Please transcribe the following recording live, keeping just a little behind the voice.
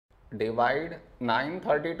divide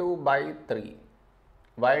 932 by 3.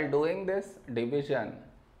 While doing this division,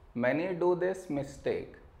 many do this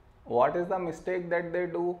mistake. What is the mistake that they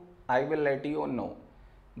do? I will let you know.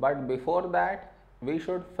 But before that, we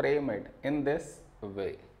should frame it in this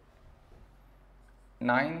way.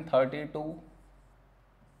 932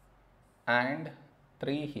 and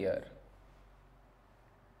 3 here.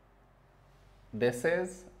 This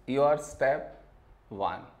is your step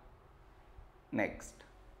 1. Next,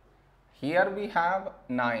 here we have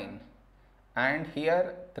 9 and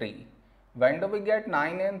here 3. When do we get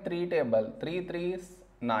 9 in 3 table? 3 3s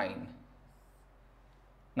 9.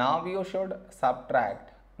 Now you should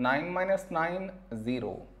subtract 9 minus 9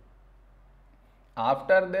 0.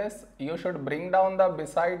 After this you should bring down the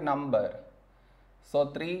beside number. So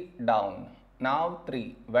 3 down. Now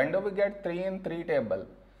 3. When do we get 3 in 3 table?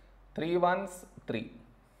 3 ones 3.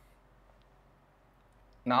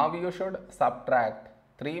 Now you should subtract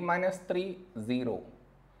 3 minus 3 0.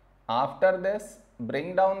 After this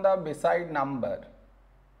bring down the beside number.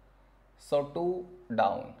 So 2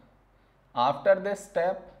 down. After this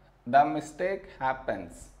step the mistake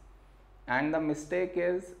happens, and the mistake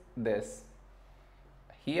is this.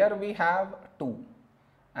 Here we have 2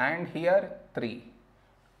 and here 3.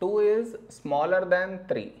 2 is smaller than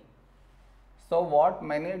 3. So what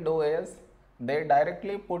many do is they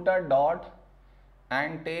directly put a dot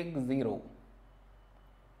and take 0,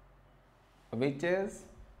 which is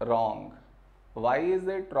wrong. Why is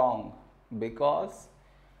it wrong? Because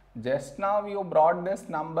just now you brought this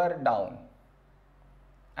number down,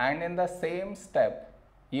 and in the same step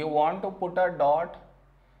you want to put a dot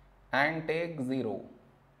and take 0,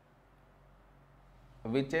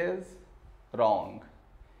 which is wrong.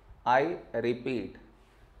 I repeat,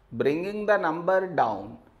 bringing the number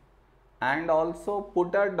down and also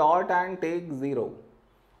put a dot and take 0.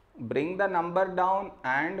 Bring the number down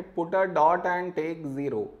and put a dot and take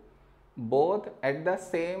 0. Both at the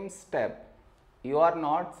same step you are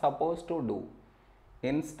not supposed to do.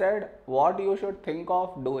 Instead, what you should think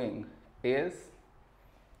of doing is,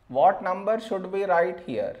 what number should we write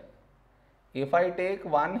here? If I take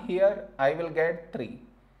 1 here, I will get 3.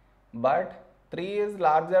 But 3 is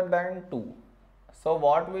larger than 2. So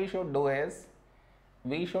what we should do is,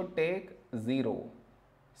 we should take 0.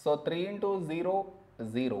 So 3 into 0,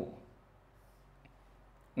 0.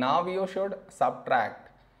 Now you should subtract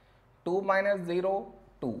 2 minus 0,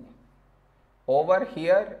 2. Over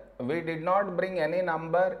here we did not bring any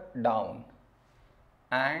number down,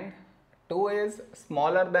 and 2 is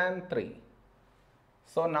smaller than 3.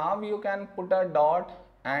 So now you can put a dot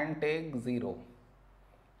and take 0.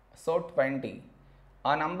 So 20.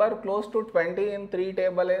 A number close to 20 in 3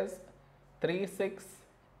 table is 3 6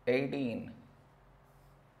 18.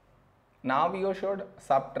 Now you should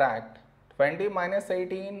subtract 20 minus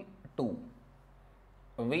 18, 2.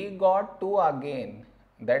 We got 2 again.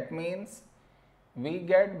 That means we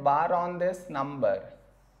get bar on this number.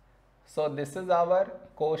 So this is our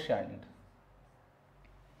quotient.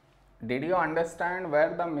 Did you understand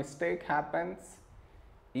where the mistake happens?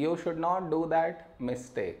 You should not do that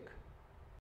mistake.